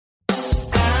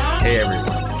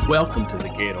Welcome to the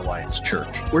Gate Alliance Church.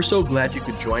 We're so glad you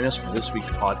could join us for this week's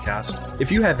podcast.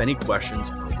 If you have any questions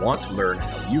or want to learn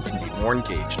how you can be more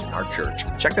engaged in our church,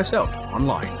 check us out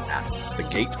online at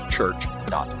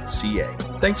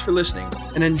thegatechurch.ca. Thanks for listening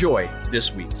and enjoy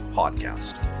this week's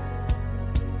podcast.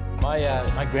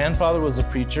 My grandfather was a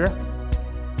preacher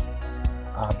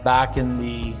back in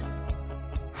the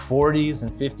 40s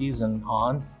and 50s and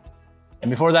on. And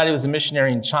before that, he was a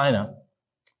missionary in China.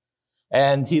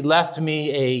 And he left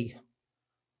me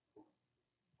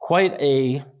quite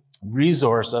a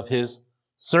resource of his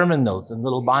sermon notes and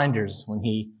little binders when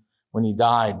he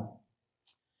died.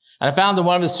 And I found in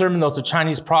one of his sermon notes a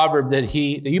Chinese proverb that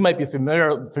you might be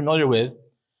familiar with.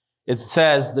 It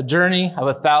says, "The journey of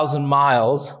 1,000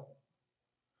 miles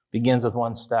begins with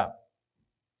one step."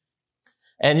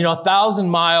 And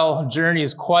 1,000-mile journey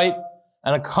is quite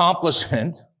an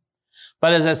accomplishment,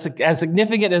 but as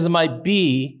significant as it might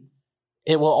be,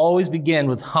 it will always begin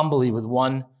with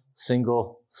one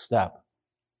single step.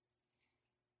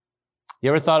 You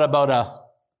ever thought about a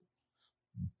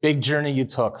big journey you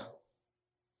took?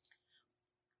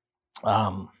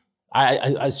 I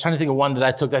was trying to think of one that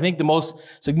I took. I think the most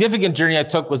significant journey I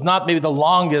took was not maybe the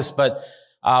longest, but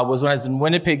was when I was in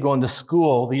Winnipeg going to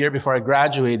school the year before I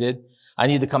graduated. I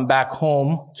needed to come back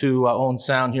home to Owen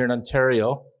Sound here in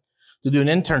Ontario to do an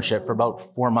internship for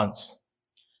about 4 months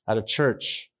at a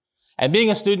church. And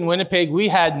being a student in Winnipeg, we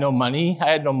had no money.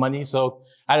 I had no money, so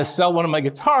I had to sell one of my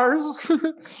guitars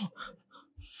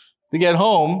to get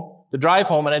home, to drive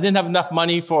home, and I didn't have enough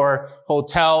money for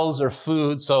hotels or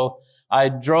food, so I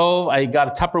got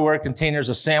a Tupperware containers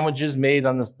of sandwiches made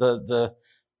on the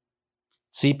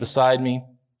seat beside me,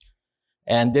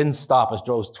 and didn't stop. I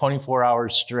drove 24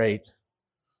 hours straight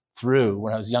through.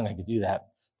 When I was young, I could do that.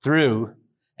 Through,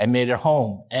 and made it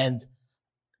home. And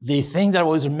the thing that I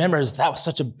always remember is that was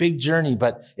such a big journey,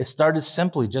 but it started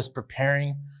simply just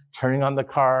preparing, turning on the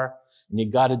car, and you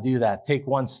got to do that. Take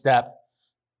one step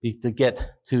to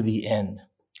get to the end.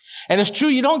 And it's true,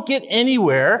 you don't get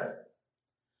anywhere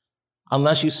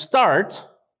unless you start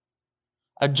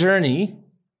a journey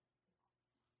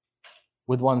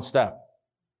with one step.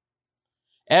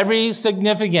 Every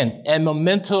significant and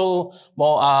monumental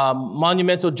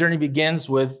journey begins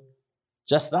with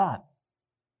just that.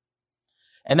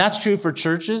 And that's true for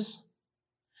churches.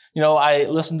 I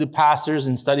listen to pastors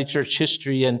and study church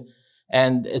history, and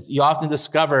you often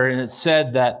discover, and it's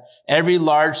said that every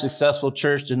large successful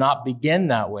church did not begin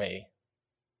that way.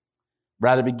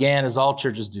 Rather began as all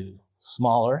churches do,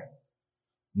 smaller,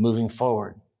 moving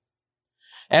forward.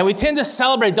 And we tend to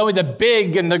celebrate, don't we, the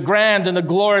big and the grand and the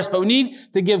glorious, but we need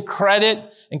to give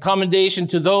credit and commendation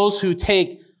to those who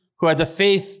had the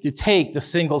faith to take the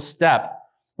single step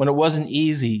when it wasn't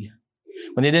easy,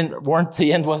 when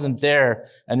the end wasn't there,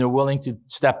 and they're willing to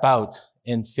step out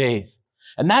in faith.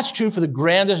 And that's true for the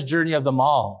grandest journey of them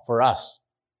all, for us.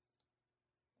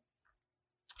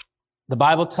 The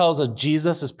Bible tells us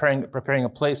Jesus is preparing a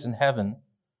place in heaven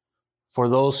for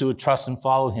those who would trust and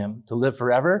follow him to live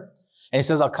forever. And he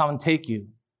says, "I'll come and take you."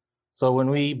 So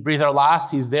when we breathe our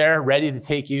last, he's there ready to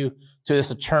take you to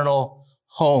this eternal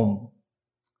home.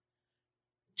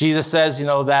 Jesus says,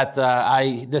 that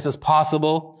this is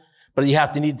possible, but you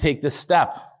need to take this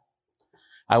step.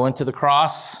 I went to the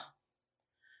cross,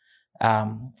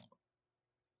 and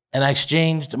I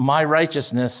exchanged my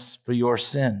righteousness for your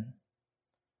sin.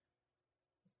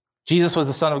 Jesus was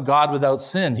the Son of God without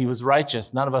sin. He was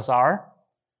righteous. None of us are.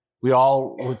 We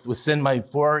all, with sin, my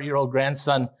 4-year-old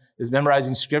grandson is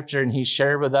memorizing scripture, and he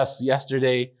shared with us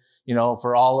yesterday,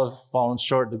 for all have fallen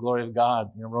short of the glory of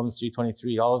God. Romans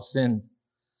 3:23, all have sinned.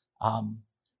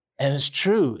 And it's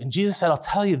true. And Jesus said, "I'll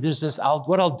tell you,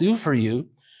 what I'll do for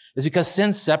you is because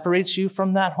sin separates you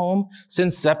from that home. Sin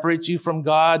separates you from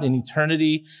God and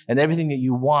eternity and everything that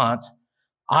you want.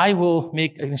 I will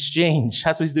make an exchange."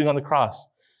 That's what he's doing on the cross.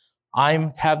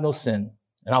 I have no sin,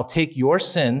 and I'll take your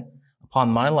sin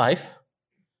upon my life,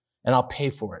 and I'll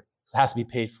pay for it. It has to be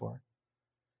paid for.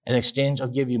 In exchange, I'll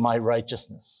give you my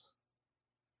righteousness.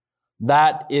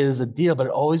 That is a deal, but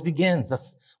it always begins.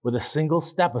 That's with a single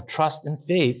step of trust and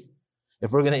faith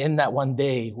if we're going to end that one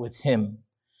day with him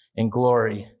in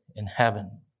glory in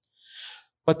heaven.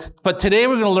 But today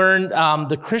we're going to learn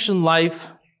the Christian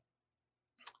life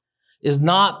is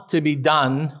not to be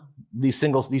done, these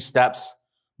steps,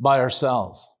 by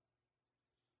ourselves.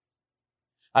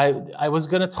 I was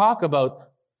going to talk about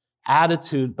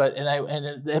attitude,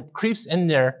 and it creeps in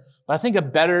there, but I think a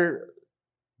better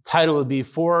title would be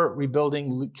 4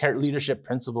 Rebuilding Leadership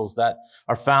Principles that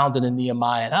are found in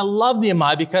Nehemiah. And I love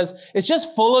Nehemiah because it's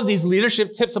just full of these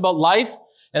leadership tips about life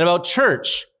and about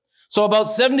church. So about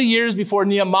 70 years before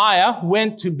Nehemiah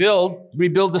went to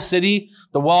rebuild the city,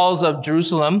 the walls of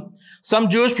Jerusalem, some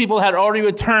Jewish people had already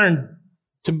returned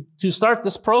to start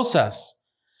this process.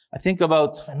 I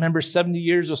remember 70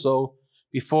 years or so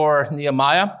before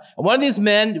Nehemiah. And one of these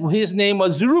men, his name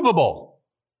was Zerubbabel.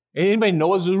 Anybody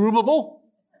know a Zerubbabel?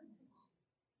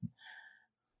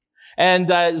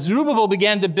 And Zerubbabel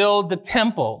began to build the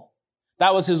temple.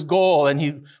 That was his goal, and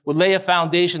he would lay a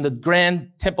foundation, the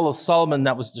grand temple of Solomon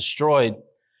that was destroyed.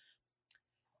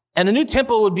 And the new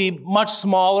temple would be much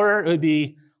smaller, it would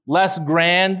be less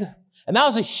grand, and that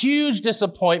was a huge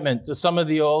disappointment to some of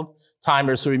the old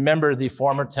timers who remember the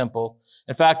former temple.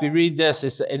 In fact, we read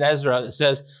this in Ezra, it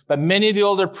says, "But many of the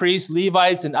older priests,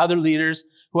 Levites, and other leaders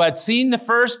who had seen the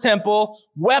first temple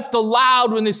wept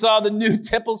aloud when they saw the new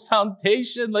temple's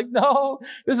foundation." Like, no,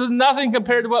 this is nothing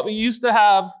compared to what we used to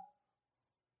have.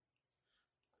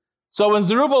 So when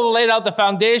Zerubbabel laid out the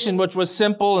foundation, which was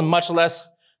simple and much less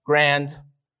grand,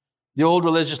 the old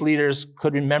religious leaders who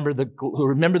remember the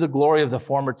glory of the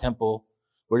former temple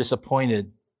were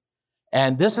disappointed.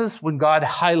 And this is when God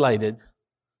highlighted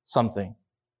something.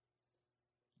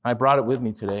 I brought it with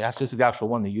me today. Actually, this is the actual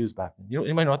one they used back then.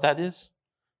 Anybody know what that is?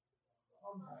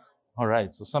 All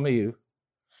right, so some of you.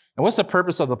 And what's the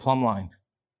purpose of the plumb line?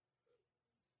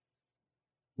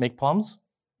 Make plums?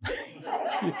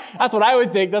 That's what I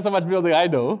would think. That's how much building I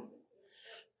know.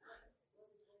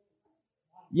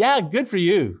 Yeah, good for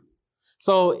you.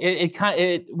 So it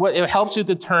helps you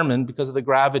determine, because of the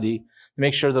gravity, to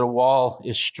make sure that a wall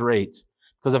is straight.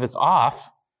 Because if it's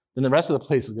off, then the rest of the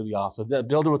place is going to be off. So the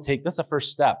builder will that's the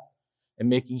first step in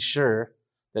making sure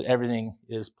that everything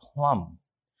is plumb.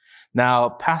 Now,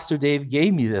 Pastor Dave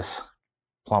gave me this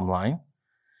plumb line,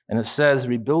 and it says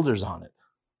rebuilders on it.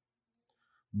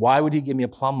 Why would he give me a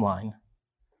plumb line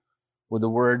with the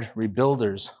word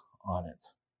rebuilders on it?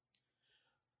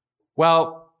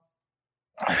 Well,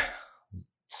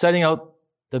 setting out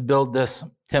to build this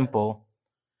temple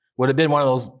would have been one of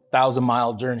those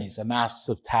 1,000-mile journeys, a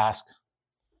massive task.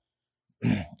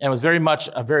 And it was very much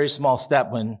a very small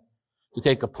step to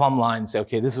take a plumb line and say,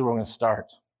 okay, this is where we're going to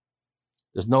start.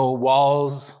 There's no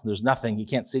walls, there's nothing. You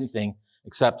can't see anything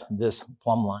except this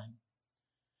plumb line.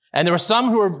 And there were some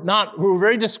who were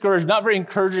very discouraged, not very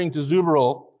encouraging to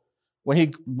Zerubbabel when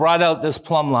he brought out this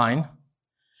plumb line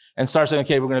and started saying,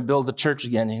 okay, we're going to build the church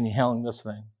again, and he's hailing this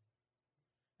thing.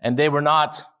 And they were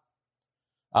not,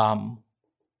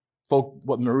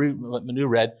 what Manu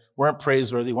read, weren't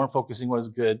praiseworthy, weren't focusing what is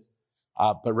good,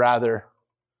 but rather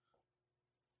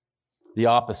the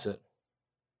opposite.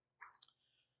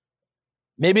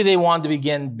 Maybe they wanted to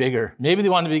begin bigger. Maybe they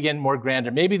wanted to begin more grander.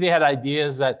 Maybe they had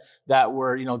ideas that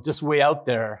were, just way out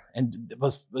there, and it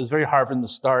was very hard for them to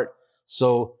start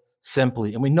so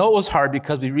simply. And we know it was hard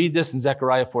because we read this in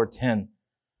Zechariah 4:10.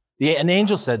 An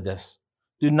angel said this,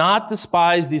 "Do not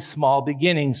despise these small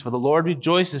beginnings, for the Lord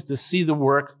rejoices to see the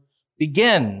work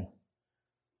begin,"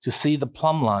 to see the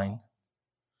plumb line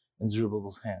in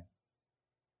Zerubbabel's hand.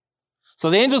 So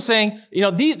the angel's saying,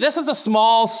 this is a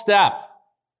small step.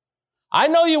 I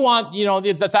know you want, the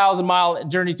 1,000-mile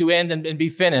journey to end and be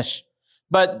finished.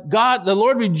 But God, the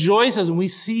Lord rejoices when he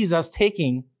sees us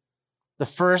taking the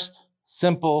first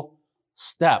simple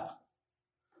step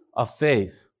of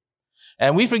faith.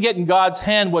 And we forget in God's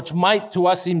hand, which might to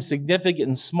us seem significant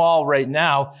and small right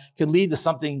now, can lead to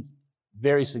something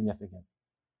very significant.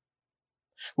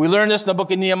 We learn this in the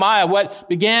book of Nehemiah. What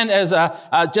began as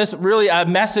just really a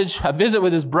visit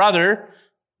with his brother.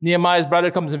 Nehemiah's brother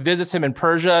comes and visits him in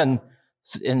Persia,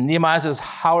 and Nehemiah says,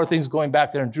 how are things going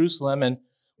back there in Jerusalem? And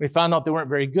we found out they weren't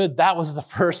very good. That was the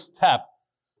first step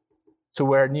to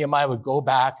where Nehemiah would go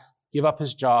back, give up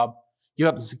his job, give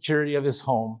up the security of his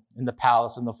home in the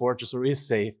palace and the fortress where he is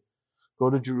safe, go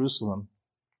to Jerusalem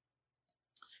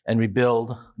and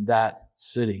rebuild that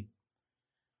city.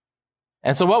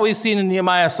 And so what we've seen in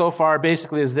Nehemiah so far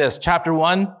basically is this. Chapter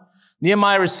 1,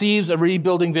 Nehemiah receives a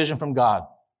rebuilding vision from God.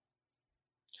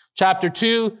 Chapter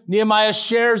 2, Nehemiah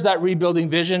shares that rebuilding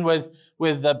vision with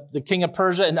the king of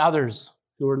Persia and others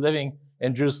who were living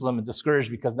in Jerusalem and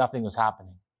discouraged because nothing was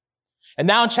happening. And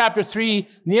now in chapter 3,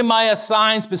 Nehemiah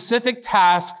assigns specific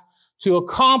tasks to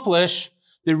accomplish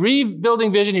the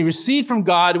rebuilding vision he received from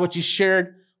God, which he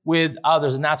shared with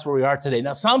others. And that's where we are today.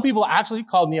 Now, some people actually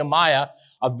call Nehemiah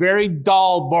a very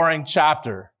dull, boring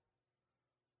chapter.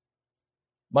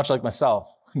 Much like myself.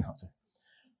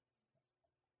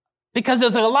 Because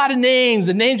there's a lot of names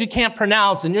and names you can't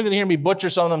pronounce, and you're going to hear me butcher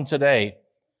some of them today.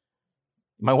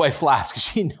 My wife laughs because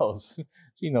she knows.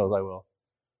 She knows I will.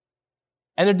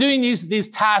 And they're doing these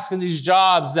tasks and these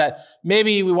jobs that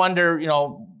maybe we wonder,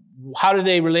 how do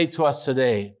they relate to us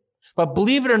today? But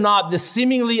believe it or not, this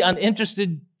seemingly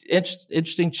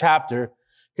interesting chapter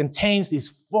contains these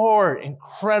 4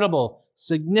 incredible,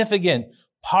 significant,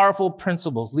 powerful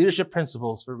principles, leadership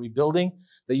principles for rebuilding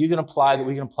that we can apply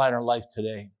in our life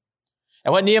today.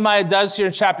 And what Nehemiah does here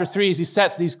in chapter 3 is he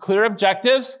sets these clear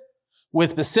objectives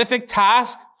with specific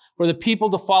tasks for the people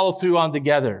to follow through on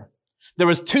together. There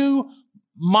was 2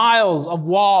 miles of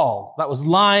walls that was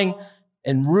lying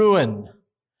in ruin.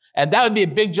 And that would be a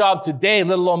big job today,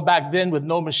 let alone back then with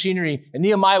no machinery. And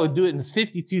Nehemiah would do it in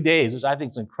 52 days, which I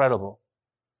think is incredible.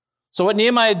 So what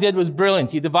Nehemiah did was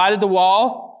brilliant. He divided the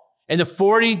wall into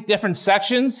 40 different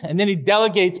sections, and then he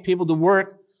delegates people to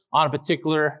work on a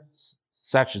particular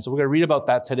section. So we're going to read about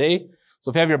that today.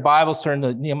 So if you have your Bibles, turn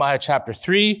to Nehemiah chapter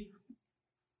 3.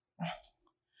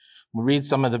 We'll read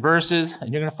some of the verses,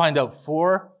 and you're going to find out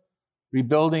 4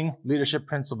 rebuilding leadership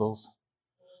principles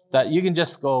that you can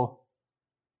just go,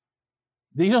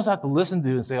 you don't have to listen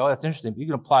to and say, oh, that's interesting. You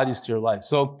can apply these to your life.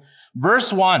 So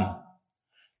verse 1,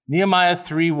 Nehemiah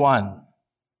 3:1.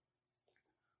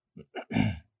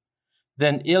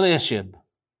 Then Eliashib,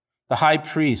 the high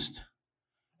priest,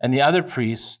 and the other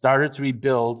priests started to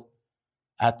rebuild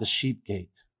at the sheep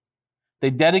gate. They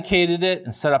dedicated it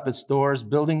and set up its doors,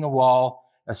 building the wall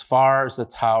as far as the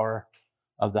Tower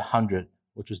of the 100,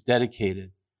 which was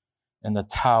dedicated in the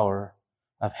Tower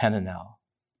of Hananel.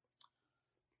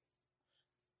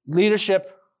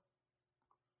 Leadership,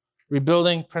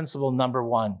 rebuilding principle number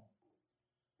 1.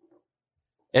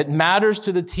 It matters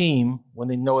to the team when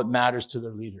they know it matters to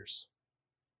their leaders.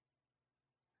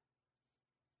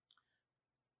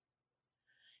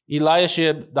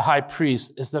 Eliashib, the high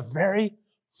priest, is the very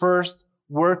first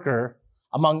worker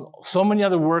among so many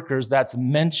other workers that's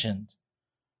mentioned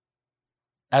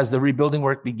as the rebuilding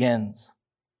work begins.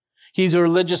 He's a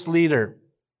religious leader.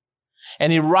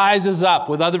 And he rises up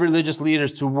with other religious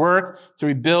leaders to work to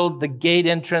rebuild the gate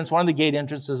entrance, one of the gate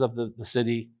entrances of the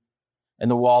city, and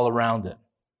the wall around it.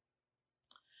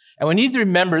 And we need to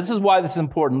remember, this is why this is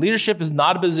important. Leadership is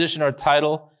not a position or a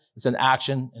title. It's an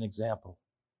action, an example.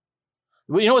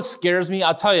 You know what scares me?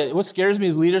 I'll tell you, what scares me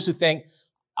is leaders who think,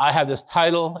 I have this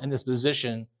title and this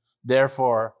position,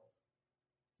 therefore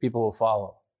people will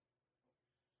follow.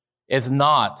 It's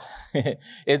not.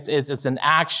 It's an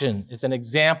action. It's an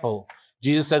example.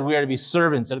 Jesus said we are to be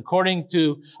servants. And according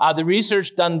to the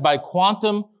research done by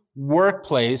Quantum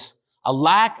Workplace, a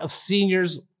lack of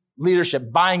seniors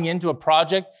leadership buying into a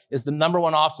project is the number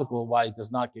 1 obstacle why it does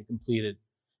not get completed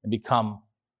and become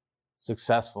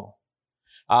successful.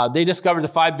 They discovered the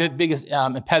 5 biggest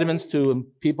impediments to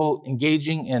people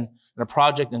engaging in a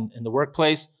project in the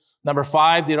workplace. Number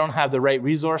 5, they don't have the right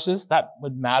resources. That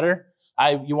would matter.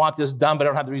 You want this done, but I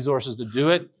don't have the resources to do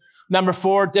it. Number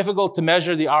 4, difficult to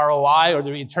measure the ROI or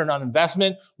the return on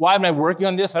investment. Why am I working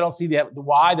on this? I don't see the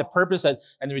why, the purpose, and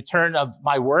the return of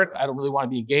my work. I don't really want to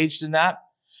be engaged in that.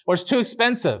 Or it's too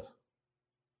expensive.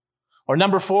 Or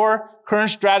number 4, current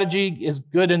strategy is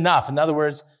good enough. In other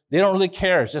words, they don't really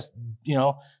care. It's just,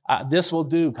 this will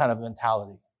do kind of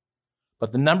mentality.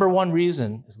 But the number 1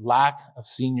 reason is lack of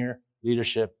senior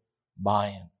leadership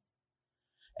buy-in.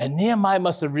 And Nehemiah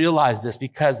must have realized this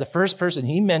because the first person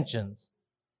he mentions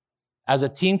as a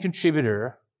team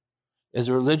contributor is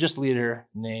a religious leader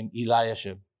named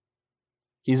Eliashib.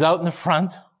 He's out in the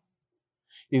front.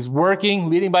 He's working,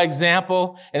 leading by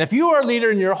example. And if you are a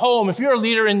leader in your home, if you're a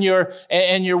leader in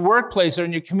your workplace or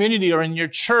in your community or in your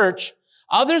church,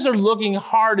 others are looking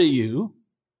hard at you.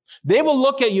 They will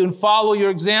look at you and follow your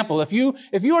example. If you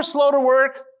are slow to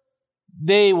work,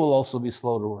 they will also be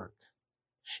slow to work.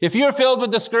 If you're filled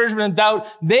with discouragement and doubt,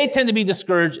 they tend to be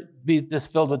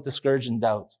filled with discouragement and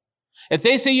doubt. If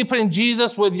they see you putting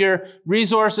Jesus with your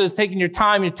resources, taking your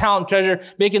time, your talent, treasure,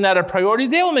 making that a priority,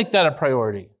 they will make that a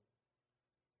priority.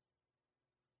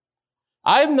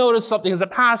 I've noticed something as a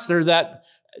pastor that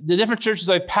the different churches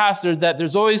I pastored, that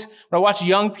there's always, when I watch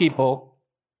young people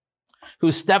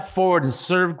who step forward and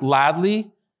serve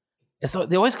gladly, and so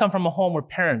they always come from a home where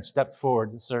parents stepped forward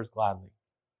and served gladly.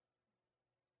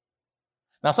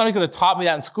 Now, somebody could have taught me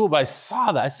that in school, but I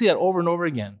saw that. I see that over and over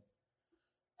again.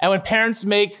 And when parents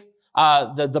make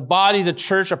the body, the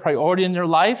church, a priority in their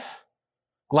life,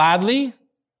 gladly,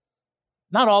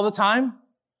 not all the time,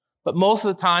 but most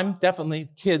of the time, definitely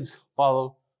kids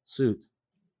follow suit.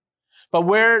 But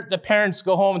where the parents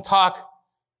go home and talk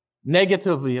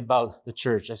negatively about the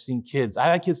church, I've seen kids.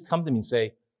 I had kids come to me and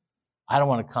say, I don't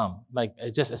want to come. Like,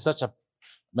 it's such a,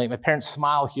 my parents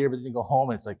smile here, but then they go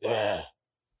home and it's like, ugh.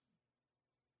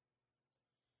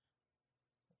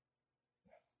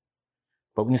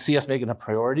 But when you see us making a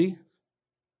priority,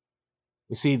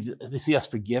 they see us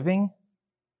forgiving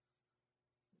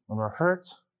when we're hurt,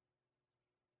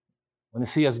 when they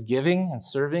see us giving and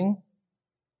serving,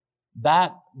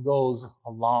 that goes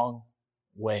a long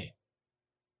way.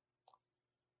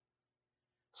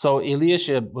 So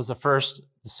Eliashib was the first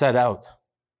to set out.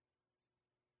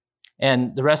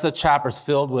 And the rest of the chapter is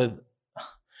filled with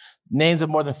names of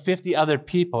more than 50 other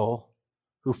people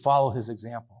who follow his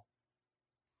example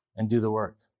and do the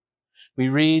work. We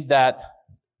read that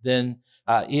then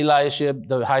Eliashib,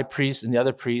 the high priest, and the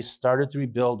other priests started to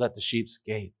rebuild at the sheep's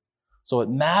gate. So it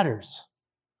matters.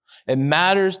 It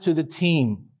matters to the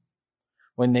team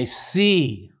when they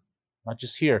see, not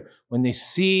just here, when they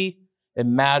see, it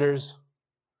matters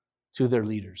to their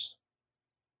leaders.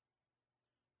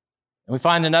 And we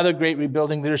find another great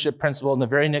rebuilding leadership principle in the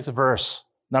very next verse,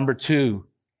 number 2.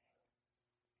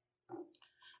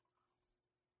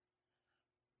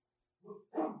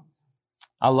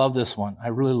 I love this one. I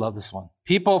really love this one.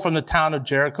 People from the town of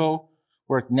Jericho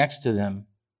worked next to them,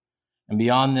 and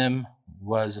beyond them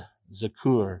was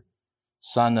Zakur,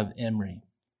 son of Imri.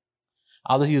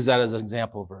 I'll just use that as an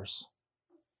example verse.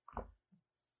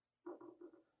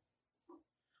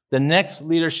 The next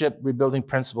leadership rebuilding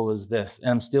principle is this, and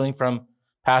I'm stealing from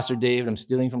Pastor Dave, I'm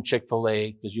stealing from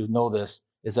Chick-fil-A, because you know this,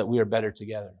 is that we are better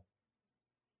together.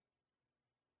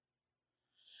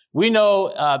 We know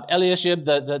Eliashib,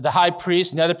 the high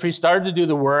priest, and the other priest started to do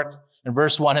the work in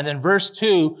verse 1. And then verse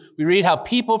 2, we read how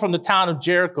people from the town of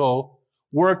Jericho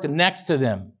worked next to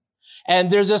them. And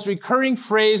there's this recurring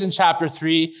phrase in chapter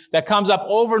 3 that comes up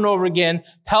over and over again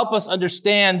to help us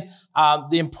understand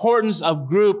the importance of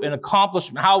group and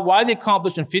accomplishment, why they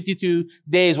accomplished in 52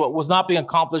 days what was not being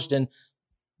accomplished in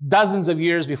dozens of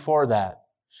years before that.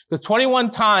 Because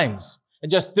 21 times in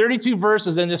just 32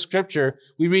 verses in this scripture,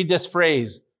 we read this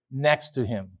phrase, next to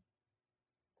him,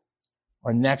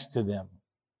 or next to them.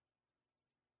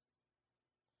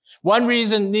 One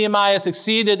reason Nehemiah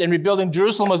succeeded in rebuilding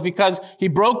Jerusalem was because he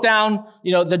broke down,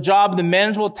 the job, the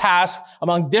manageable tasks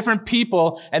among different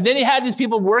people, and then he had these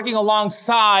people working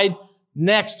alongside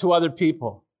next to other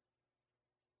people.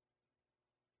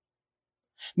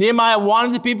 Nehemiah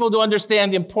wanted the people to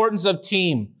understand the importance of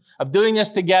team, of doing this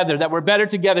together, that we're better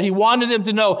together. He wanted them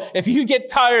to know if you get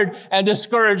tired and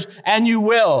discouraged, and you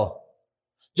will,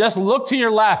 just look to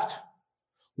your left,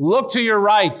 look to your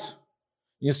right.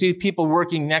 You see people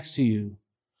working next to you.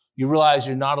 You realize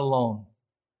you're not alone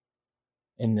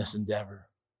in this endeavor.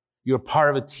 You're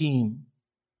part of a team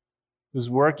who's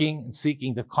working and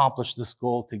seeking to accomplish this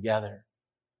goal together.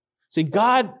 See,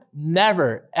 God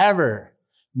never, ever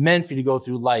meant for you to go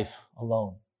through life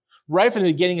alone. Right from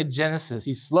the beginning of Genesis,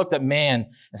 he's looked at man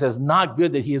and says, not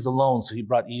good that he is alone, so he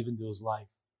brought Eve into his life.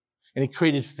 And he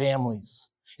created families,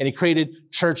 and he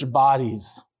created church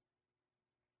bodies.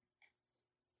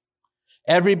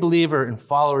 Every believer and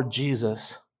follower of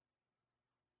Jesus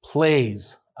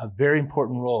plays a very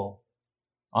important role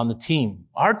on the team,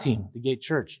 our team, the Gate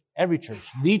Church, every church,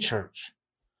 the church.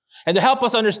 And to help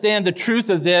us understand the truth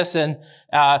of this and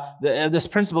this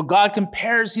principle, God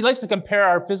he likes to compare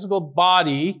our physical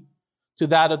body to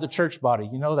that of the church body.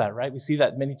 You know that, right? We see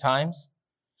that many times.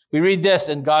 We read this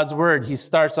in God's word. He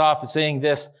starts off saying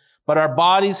this, but our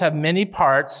bodies have many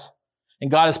parts,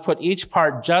 and God has put each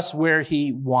part just where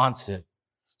he wants it.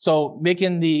 So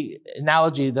making the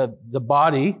analogy, the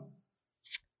body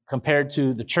compared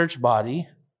to the church body,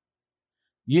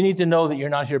 you need to know that you're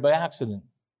not here by accident.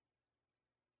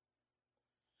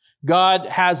 God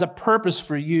has a purpose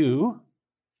for you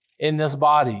in this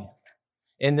body,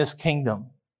 in this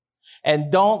kingdom.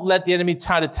 And don't let the enemy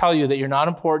try to tell you that you're not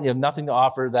important, you have nothing to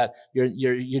offer, that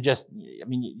you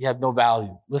have no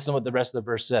value. Listen to what the rest of the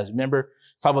verse says. Remember,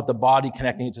 it's talking about the body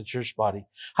connecting it to the church body.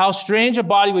 How strange a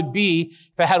body would be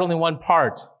if it had only one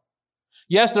part.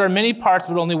 Yes, there are many parts,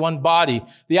 but only one body.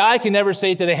 The eye can never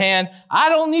say to the hand, I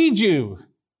don't need you.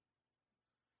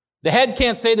 The head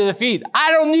can't say to the feet,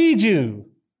 I don't need you.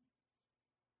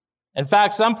 In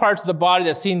fact, some parts of the body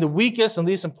that seem the weakest and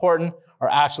least important are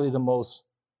actually the most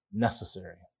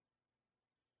necessary.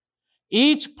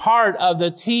 Each part of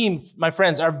the team, my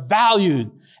friends, are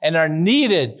valued and are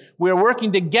needed. We're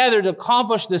working together to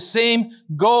accomplish the same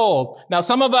goal. Now,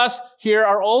 some of us here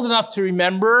are old enough to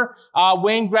remember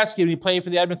Wayne Gretzky when he played for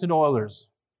the Edmonton Oilers.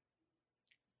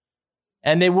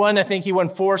 And he won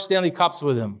 4 Stanley Cups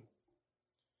with him.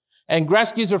 And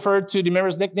Gretzky's referred to, do you remember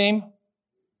his nickname?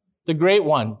 The Great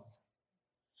One.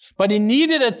 But he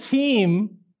needed a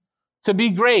team to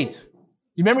be great.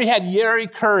 You remember he had Yuri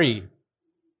Curry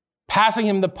passing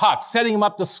him the puck, setting him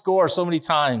up to score so many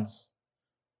times.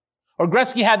 Or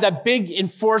Gretzky had that big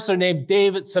enforcer named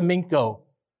David Semenko.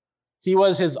 He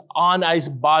was his on-ice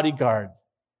bodyguard.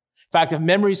 In fact, if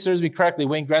memory serves me correctly,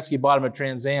 Wayne Gretzky bought him a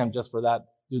Trans Am just for that,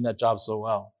 doing that job so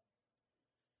well.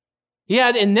 He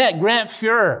had in net Grant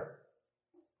Fuhrer.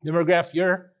 Remember Grant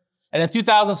Fuhrer? And in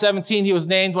 2017, he was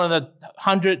named one of the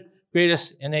 100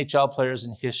 greatest NHL players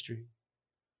in history.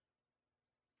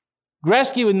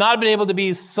 Gretzky would not have been able to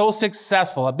be so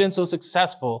successful, have been so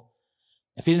successful,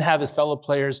 if he didn't have his fellow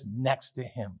players next to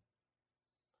him.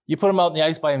 You put him out on the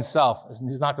ice by himself,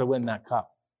 he's not going to win that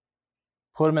cup.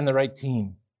 Put him in the right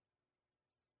team.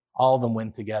 All of them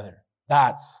win together.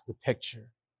 That's the picture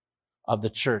of the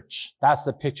church. That's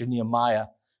the picture Nehemiah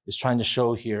is trying to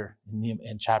show here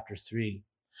in chapter 3.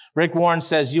 Rick Warren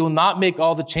says, you will not make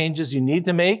all the changes you need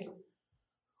to make,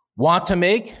 want to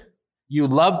make, you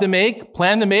love to make,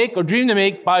 plan to make, or dream to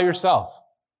make by yourself.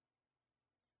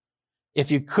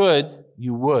 If you could,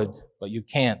 you would, but you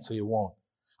can't, so you won't.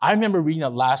 I remember reading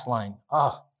that last line.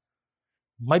 It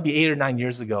might be 8 or 9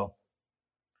 years ago.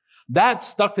 That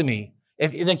stuck to me.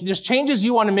 If there's changes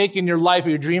you want to make in your life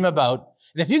or you dream about,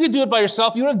 and if you could do it by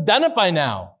yourself, you would have done it by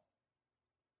now.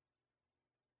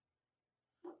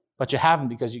 But you haven't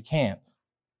because you can't.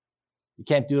 You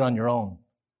can't do it on your own.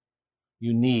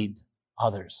 You need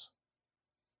others.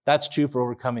 That's true for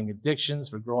overcoming addictions,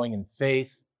 for growing in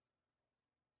faith.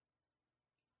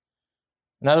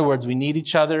 In other words, we need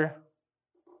each other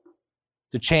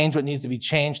to change what needs to be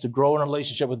changed, to grow in a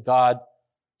relationship with God,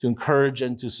 to encourage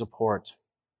and to support.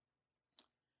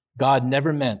 God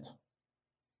never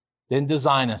didn't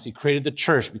design us. He created the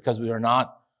church because we are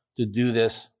not to do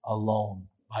this alone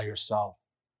by yourself.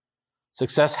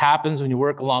 Success happens when you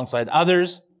work alongside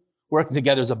others, working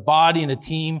together as a body and a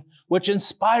team, which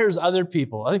inspires other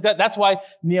people. I think that's why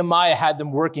Nehemiah had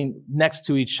them working next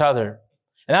to each other.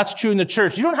 And that's true in the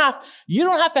church. You don't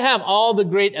have to have all the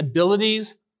great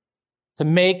abilities to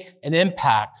make an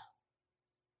impact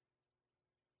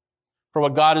for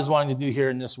what God is wanting to do here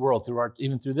in this world,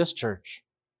 even through this church.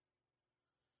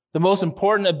 The most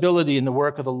important ability in the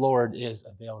work of the Lord is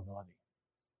availability.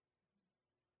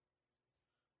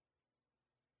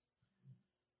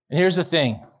 And here's the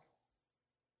thing.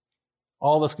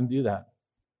 All of us can do that.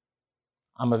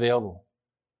 I'm available.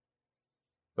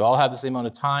 We all have the same amount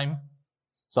of time.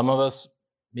 Some of us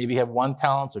maybe have 1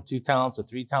 talent or 2 talents or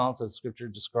 3 talents, as Scripture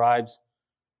describes.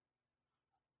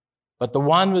 But the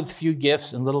one with few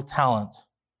gifts and little talent,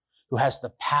 who has the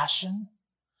passion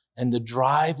and the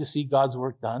drive to see God's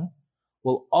work done,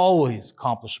 will always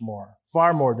accomplish more,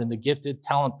 far more than the gifted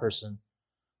talent person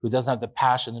who doesn't have the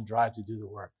passion and drive to do the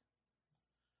work.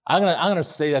 I'm gonna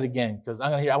say that again because I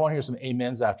want to hear some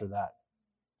amens after that.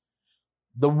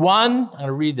 I'm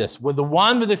gonna read this. With the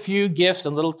one with a few gifts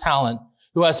and little talent,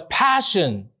 who has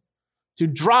passion to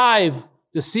drive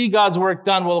to see God's work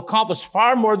done, will accomplish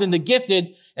far more than the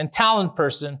gifted and talented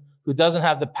person who doesn't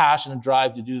have the passion and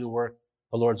drive to do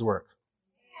the Lord's work.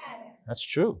 That's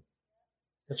true.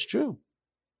 That's true.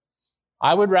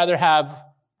 I would rather have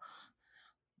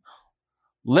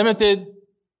limited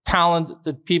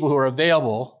talented people who are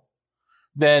available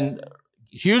than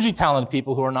hugely talented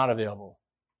people who are not available.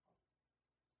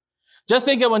 Just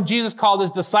think of when Jesus called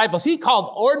his disciples. He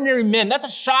called ordinary men. That's a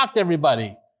shock to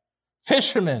everybody.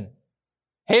 Fishermen,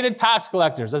 hated tax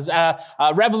collectors, a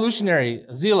revolutionary,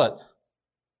 a zealot.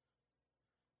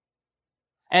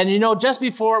 And just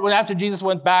after Jesus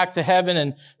went back to heaven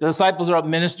and the disciples were up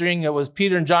ministering, it was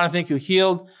Peter and John, I think, who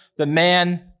healed the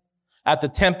man at the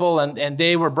temple, and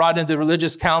they were brought into the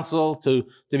religious council to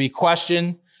be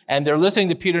questioned. And they're listening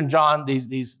to Peter and John,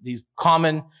 these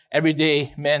common,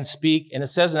 everyday men speak. And it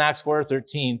says in Acts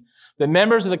 4:13, the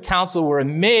members of the council were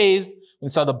amazed when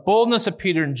they saw the boldness of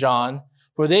Peter and John,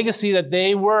 for they could see that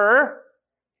they were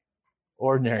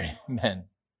ordinary men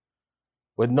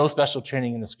with no special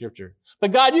training in the Scripture.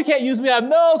 But God, you can't use me. I have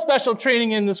no special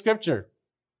training in the Scripture.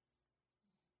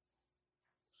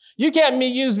 You can't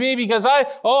use me because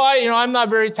I'm not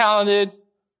very talented.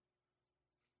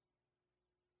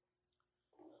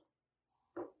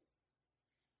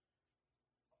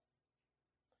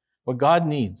 What God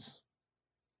needs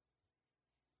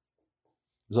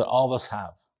is what all of us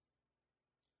have,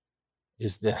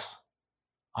 is this.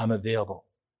 I'm available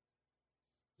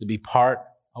to be part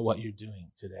of what you're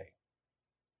doing today.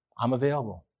 I'm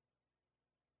available.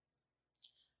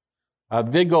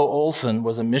 Viggo Olsen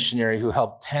was a missionary who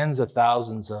helped tens of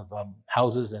thousands of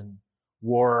houses in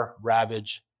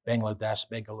war-ravaged Bangladesh.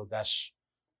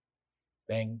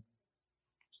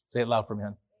 Say it loud for me,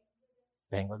 hon.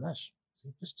 Bangladesh.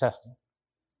 Just testing.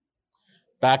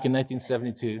 Back in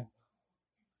 1972.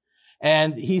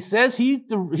 And he says he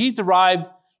derived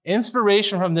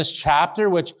inspiration from this chapter,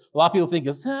 which a lot of people think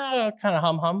is kind of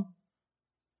hum-hum.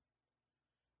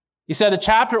 He said, a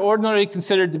chapter ordinarily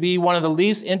considered to be one of the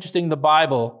least interesting in the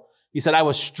Bible. He said, I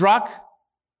was struck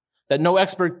that no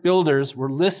expert builders were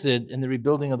listed in the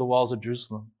rebuilding of the walls of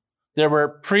Jerusalem. There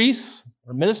were priests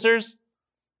or ministers.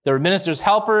 There were ministers'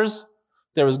 helpers.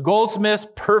 There was goldsmiths,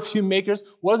 perfume makers.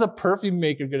 What is a perfume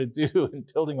maker going to do in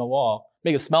building a wall?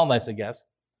 Make it smell nice, I guess.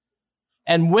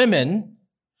 And women,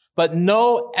 but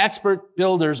no expert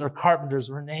builders or carpenters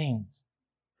were named.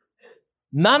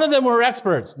 None of them were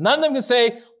experts. None of them could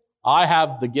say, I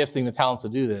have the gifting, the talents to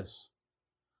do this.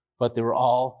 But they were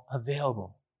all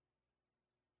available.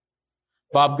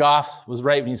 Bob Goff was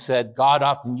right when he said, God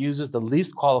often uses the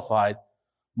least qualified,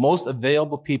 most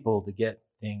available people to get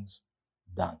things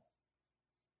done.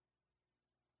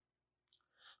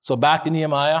 So back to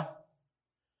Nehemiah.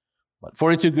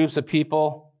 42 groups of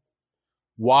people,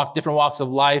 different walks of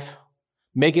life,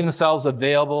 making themselves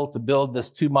available to build this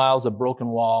 2 miles of broken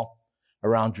wall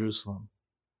around Jerusalem.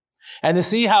 And to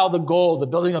see how the goal, the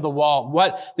building of the wall,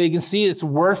 what they can see it's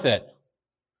worth it.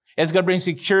 It's going to bring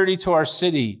security to our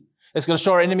city. It's going to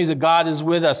show our enemies that God is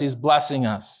with us. He's blessing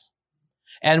us.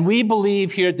 And we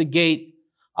believe here at the gate,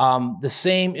 the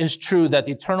same is true, that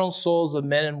the eternal souls of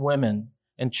men and women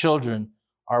and children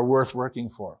are worth working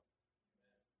for.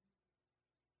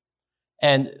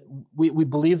 And we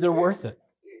believe they're worth it.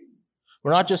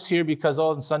 We're not just here because,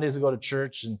 on Sundays we go to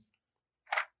church and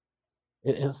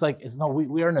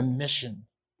we are in a mission,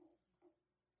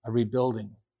 a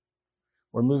rebuilding.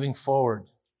 We're moving forward.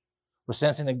 We're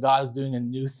sensing that God is doing a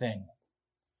new thing.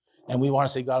 And we want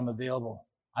to say, God, I'm available.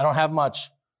 I don't have much,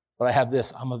 but I have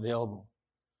this. I'm available.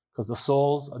 Because the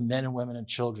souls of men and women and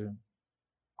children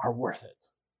are worth it.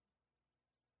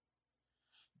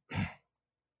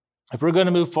 If we're going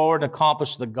to move forward and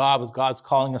accomplish what God's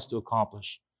calling us to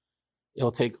accomplish, it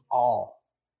will take all,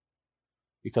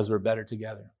 because we're better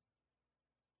together.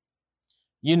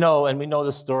 You know, and we know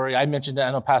this story. I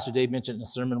know Pastor Dave mentioned it in a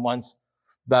sermon once,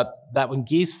 that when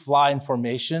geese fly in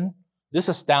formation, this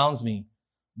astounds me.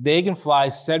 They can fly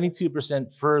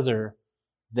 72% further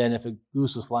than if a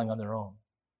goose was flying on their own.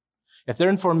 If they're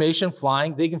in formation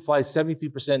flying, they can fly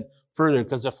 72% further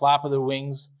because the flap of their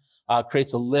wings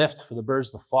creates a lift for the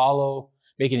birds to follow,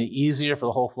 making it easier for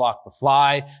the whole flock to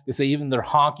fly. They say even they're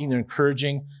honking, they're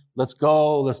encouraging, let's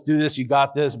go, let's do this, you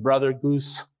got this, brother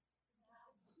goose.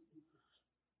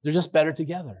 They're just better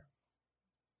together.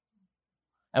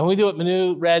 And when we do what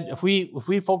Manu read, if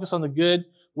we focus on the good,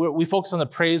 we focus on the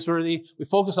praiseworthy, we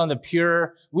focus on the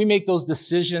pure, we make those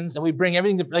decisions and we bring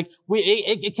everything to,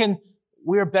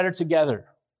 we are better together.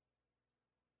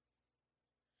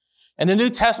 In the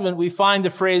New Testament, we find the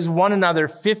phrase one another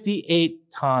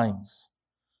 58 times.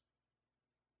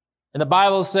 And the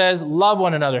Bible says, love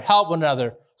one another, help one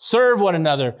another, serve one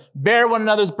another, bear one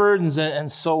another's burdens,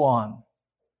 and so on.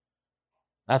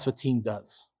 That's what team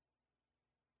does.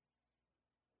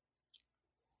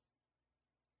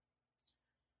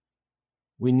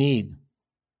 We need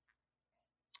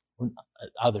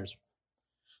others.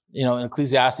 You know, in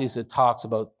Ecclesiastes, it talks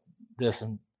about this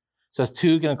and says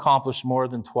two can accomplish more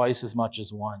than twice as much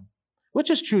as one, which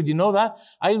is true. Do you know that?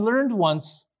 I learned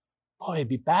once, it'd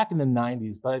be back in the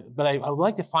 90s, but I would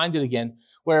like to find it again,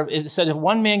 where it said if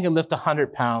one man can lift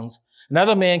 100 pounds,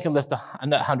 another man can lift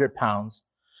 100 pounds.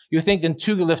 You think then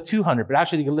two can lift 200, but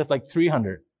actually they can lift like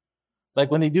 300.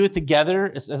 Like when they do it together,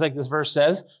 it's like this verse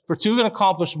says, for two can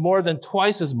accomplish more than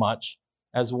twice as much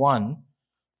as one,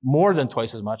 more than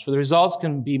twice as much, for the results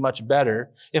can be much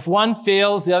better. If one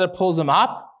fails, the other pulls him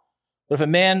up. But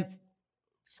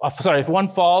if one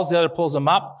falls, the other pulls him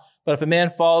up. But if a man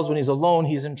falls when he's alone,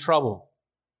 he's in trouble.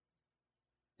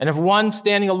 And if one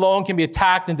standing alone can be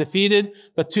attacked and defeated,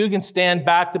 but two can stand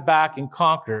back to back and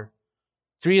conquer,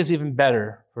 three is even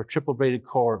better, for a triple braided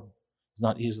cord is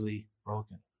not easily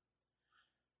broken.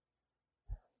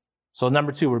 So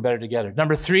number two, we're better together.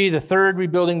 Number three, the third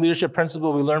rebuilding leadership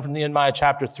principle we learned from Nehemiah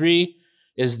chapter 3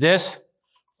 is this: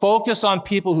 focus on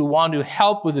people who want to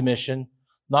help with the mission,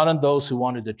 not on those who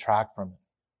want to detract from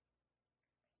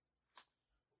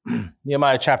it.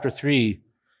 Nehemiah chapter 3.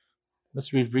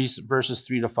 Let's read verses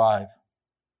 3 to 5.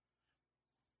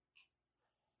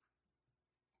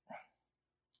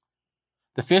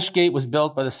 The fish gate was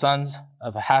built by the sons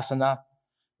of Hassenaah.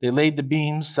 They laid the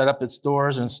beams, set up its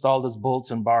doors, and installed its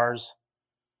bolts and bars.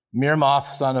 Mirmoth,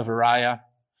 son of Uriah,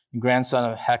 and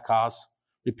grandson of Hekos,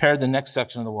 repaired the next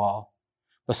section of the wall.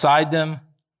 Beside them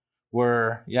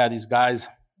were, these guys.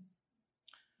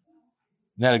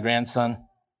 They had a grandson.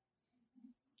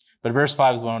 But verse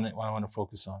 5 is what I want to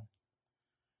focus on.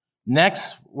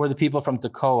 Next were the people from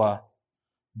Tekoa,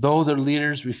 though their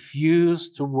leaders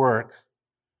refused to work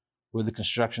with the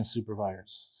construction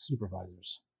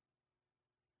supervisors.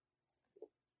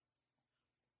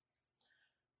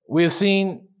 We have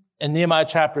seen in Nehemiah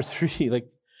chapter 3,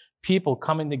 people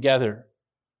coming together,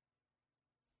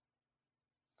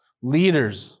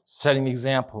 leaders setting the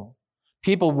example,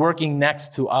 people working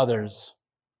next to others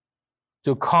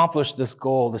to accomplish this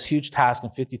goal, this huge task in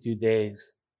 52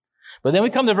 days. But then we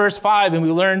come to verse 5 and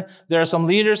we learn there are some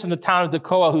leaders in the town of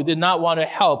Tekoa who did not want to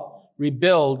help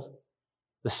rebuild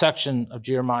the section of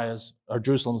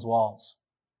Jerusalem's walls.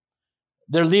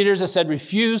 Their leaders, that said,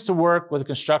 refused to work with the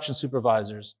construction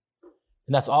supervisors.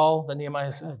 And that's all that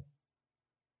Nehemiah said.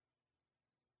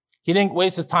 He didn't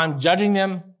waste his time judging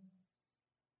them.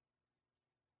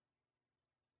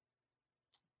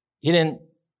 He didn't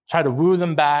try to woo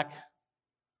them back,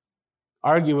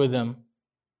 argue with them.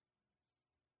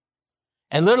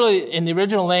 And literally in the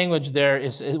original language there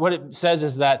is what it says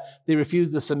is that they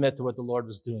refused to submit to what the Lord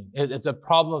was doing. It's a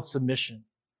problem of submission.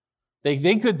 They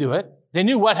could do it. They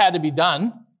knew what had to be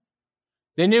done.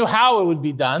 They knew how it would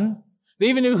be done. They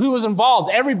even knew who was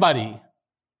involved, everybody.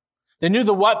 They knew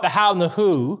the what, the how, and the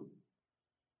who,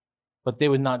 but they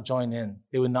would not join in.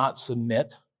 They would not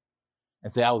submit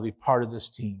and say, I will be part of this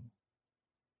team.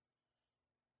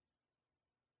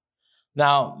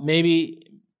 Now,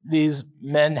 maybe these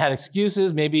men had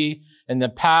excuses. Maybe in the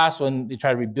past when they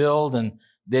tried to rebuild and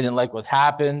they didn't like what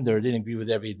happened or didn't agree with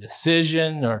every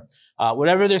decision or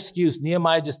whatever their excuse,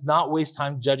 Nehemiah just not waste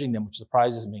time judging them, which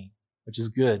surprises me, which is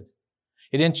good.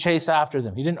 He didn't chase after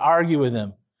them. He didn't argue with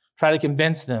them, try to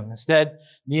convince them. Instead,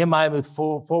 Nehemiah moved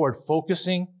forward,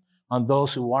 focusing on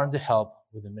those who wanted to help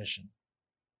with the mission.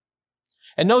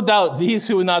 And no doubt these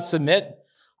who would not submit,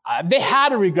 they had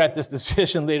to regret this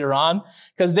decision later on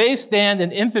because they stand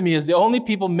in infamy as the only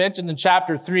people mentioned in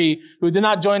chapter 3 who did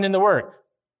not join in the work.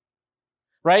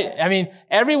 Right? I mean,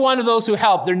 every one of those who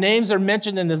helped, their names are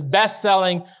mentioned in this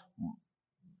best-selling,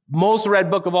 most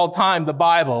read book of all time, the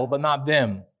Bible, but not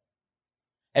them.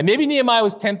 And maybe Nehemiah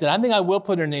was tempted. I think I will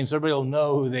put their names so everybody will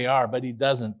know who they are, but he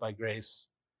doesn't by grace.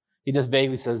 He just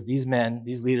vaguely says, these men,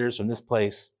 these leaders from this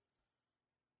place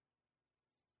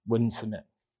wouldn't submit.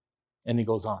 And he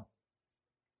goes on.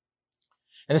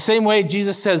 In the same way,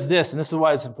 Jesus says this, and this is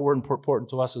why it's important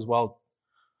to us as well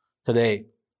today.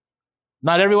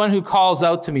 Not everyone who calls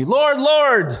out to me, Lord,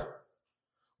 Lord,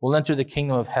 will enter the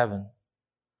kingdom of heaven.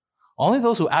 Only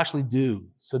those who actually do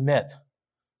submit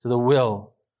to the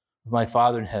will of my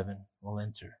Father in heaven will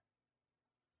enter.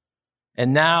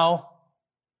 And now,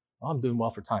 I'm doing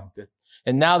well for time, good.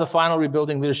 And now the final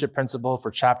rebuilding leadership principle for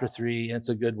chapter 3, and it's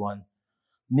a good one.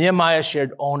 Nehemiah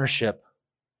shared ownership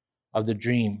of the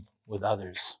dream with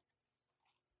others.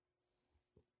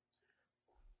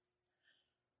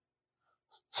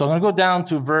 So I'm going to go down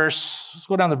to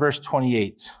verse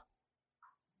 28.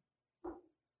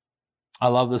 I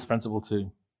love this principle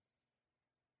too.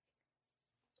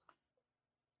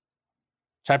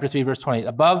 Chapter 3, verse 28.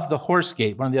 Above the horse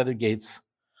gate, one of the other gates,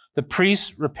 the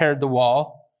priests repaired the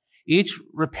wall. Each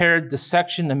repaired the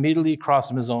section immediately across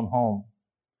from his own home.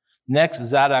 Next,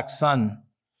 Zadok's son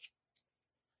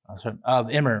of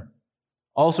Immer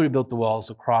also rebuilt the walls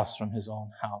across from his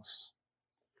own house.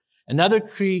 Another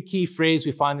key phrase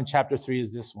we find in chapter 3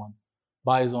 is this one,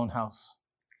 by his own house.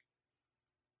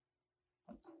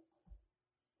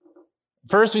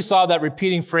 First, we saw that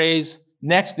repeating phrase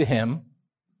next to him,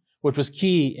 which was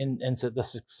key in the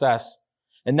success.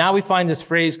 And now we find this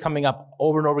phrase coming up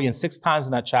over and over again 6 times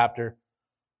in that chapter,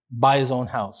 by his own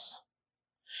house.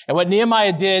 And what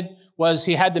Nehemiah did was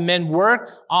he had the men work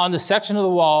on the section of the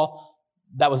wall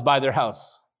that was by their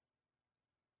house,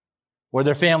 where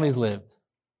their families lived.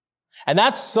 And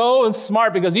that's so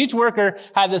smart because each worker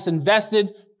had this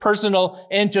invested personal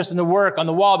interest in the work on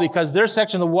the wall because their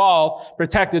section of the wall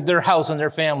protected their house and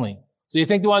their family. So you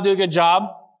think they want to do a good job?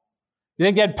 You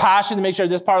think they had passion to make sure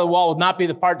this part of the wall would not be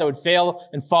the part that would fail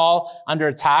and fall under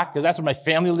attack? Because that's where my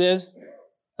family lives.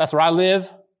 That's where I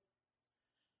live.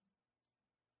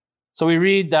 So we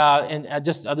read, and I'll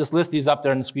just list these up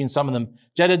there on the screen, some of them.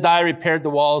 Jedediah repaired the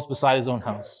walls beside his own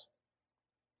house.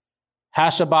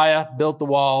 Hashabiah built the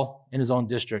wall in his own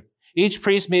district. Each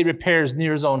priest made repairs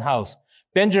near his own house.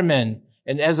 Benjamin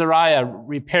and Azariah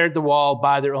repaired the wall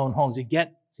by their own homes.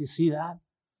 You see that?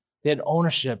 They had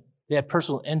ownership. They had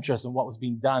personal interest in what was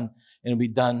being done, and it would be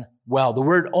done well. The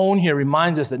word own here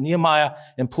reminds us that Nehemiah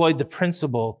employed the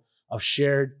principle of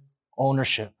shared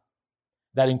ownership.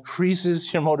 That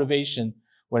increases your motivation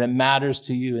when it matters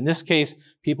to you. In this case,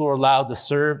 people were allowed to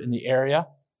serve in the area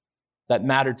that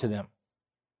mattered to them.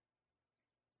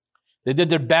 They did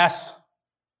their best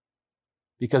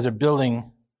because they're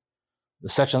building the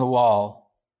section of the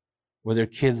wall where their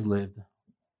kids lived,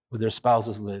 where their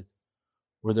spouses lived,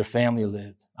 where their family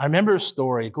lived. I remember a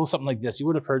story. It goes something like this. You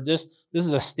would have heard this. This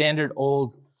is a standard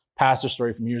old pastor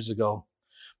story from years ago.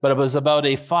 But it was about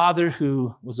a father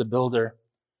who was a builder,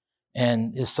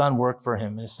 and his son worked for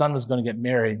him. And his son was going to get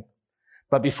married.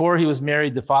 But before he was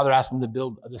married, the father asked him to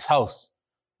build this house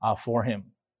for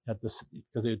him because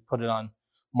they would put it on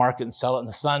market and sell it. And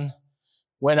the son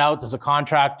went out as a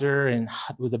contractor and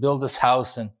to build this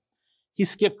house, and he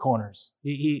skipped corners.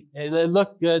 It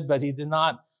looked good, but he did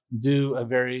not do a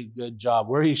very good job.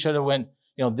 Where he should have went,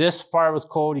 this far was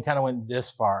code, he kind of went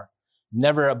this far,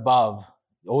 never above,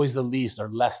 always the least or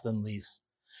less than least.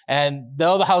 And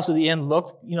though the house at the end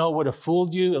looked, would have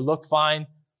fooled you, it looked fine.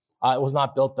 It was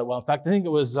not built that well. In fact, I think it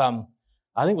was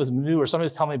new, or somebody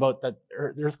was telling me about that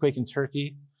earthquake in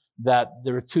Turkey, that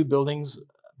there were two buildings.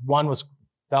 One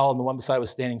fell and the one beside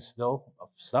was standing still.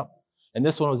 And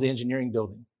this one was the engineering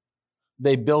building.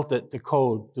 They built it to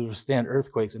code to withstand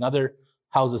earthquakes, and other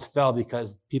houses fell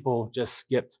because people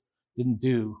just didn't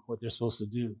do what they're supposed to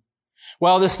do.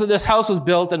 Well, this house was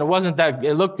built, and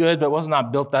it looked good, but it was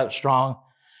not built that strong.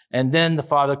 And then the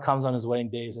father comes on his wedding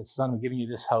day and says, "Son, I'm giving you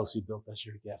this house you built as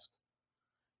your gift,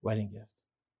 wedding gift."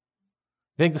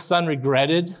 I think the son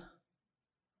regretted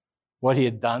what he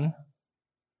had done,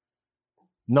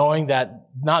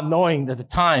 not knowing at the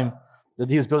time that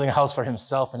he was building a house for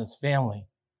himself and his family.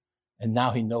 And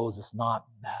now he knows it's not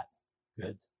that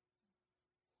good.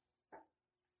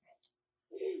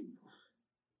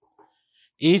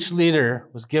 Each leader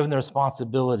was given the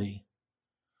responsibility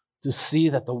to see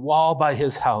that the wall by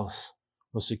his house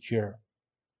was secure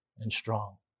and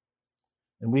strong.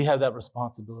 And we have that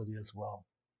responsibility as well.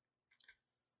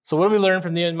 So what do we learn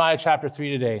from Nehemiah chapter 3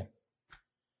 today?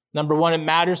 Number one, it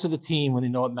matters to the team when they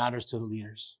know it matters to the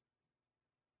leaders.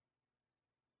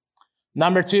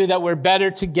 Number two, that we're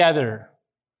better together.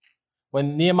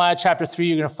 When Nehemiah chapter 3,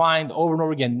 you're going to find over and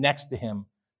over again next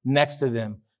to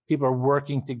them, people are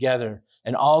working together,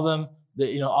 and all of them,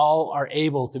 all are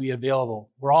able to be available.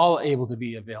 We're all able to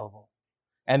be available.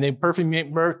 And the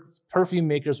perfume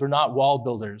makers were not wall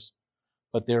builders,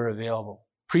 but they were available.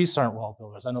 Priests aren't wall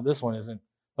builders. I know this one isn't,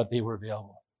 but they were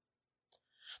available.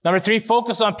 Number three,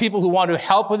 focus on people who want to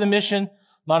help with the mission,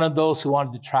 not on those who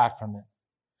want to detract from it.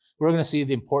 We're going to see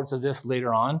the importance of this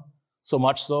later on. So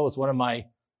much so, it's one of my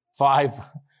 5,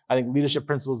 leadership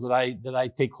principles that I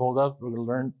take hold of. We're going to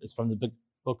learn. It's from the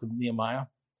book of Nehemiah.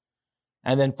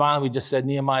 And then finally, we just said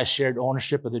Nehemiah shared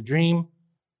ownership of the dream.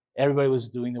 Everybody was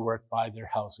doing the work by their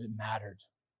house. It mattered.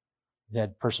 They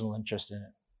had personal interest in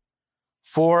it.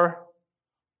 4,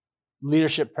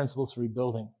 leadership principles for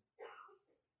rebuilding.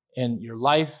 In your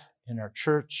life, in our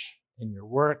church, in your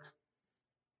work.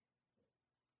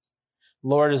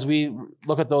 Lord, as we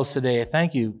look at those today, I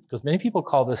thank you, because many people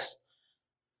call this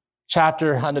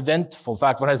chapter uneventful. In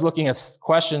fact, when I was looking at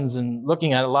questions and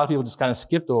looking at it, a lot of people just kind of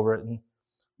skipped over it. And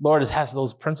Lord, it has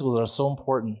those principles that are so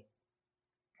important.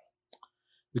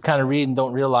 We kind of read and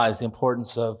don't realize the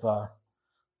importance of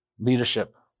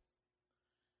leadership.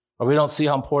 But we don't see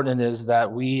how important it is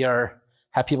that we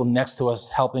have people next to us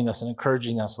helping us and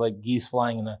encouraging us like geese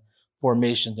flying in a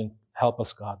formation to help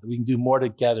us, God, that we can do more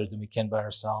together than we can by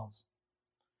ourselves.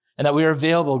 And that we are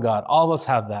available, God. All of us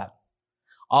have that.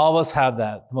 All of us have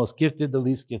that. The most gifted, the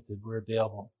least gifted, we're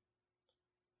available.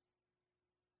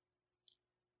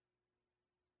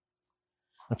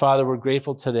 And Father, we're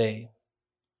grateful today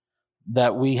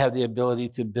that we have the ability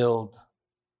to build,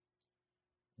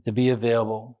 to be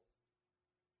available,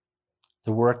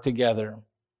 to work together,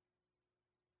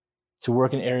 to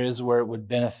work in areas where it would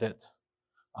benefit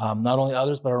not only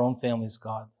others, but our own families,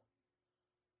 God.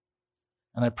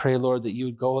 And I pray, Lord, that you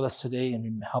would go with us today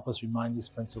and help us remind these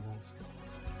principles.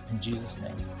 In Jesus'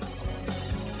 name.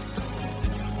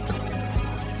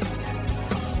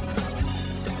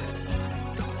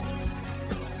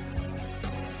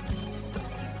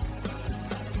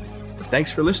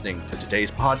 Thanks for listening to today's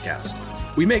podcast.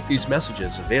 We make these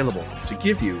messages available to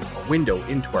give you a window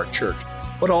into our church,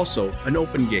 but also an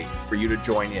open gate for you to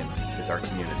join in with our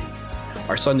community.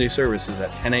 Our Sunday service is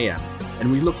at 10 a.m.,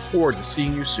 and we look forward to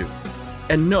seeing you soon.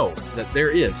 And know that there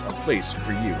is a place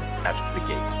for you at the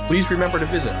gate. Please remember to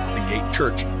visit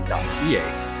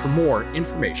thegatechurch.ca for more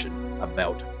information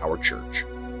about our church.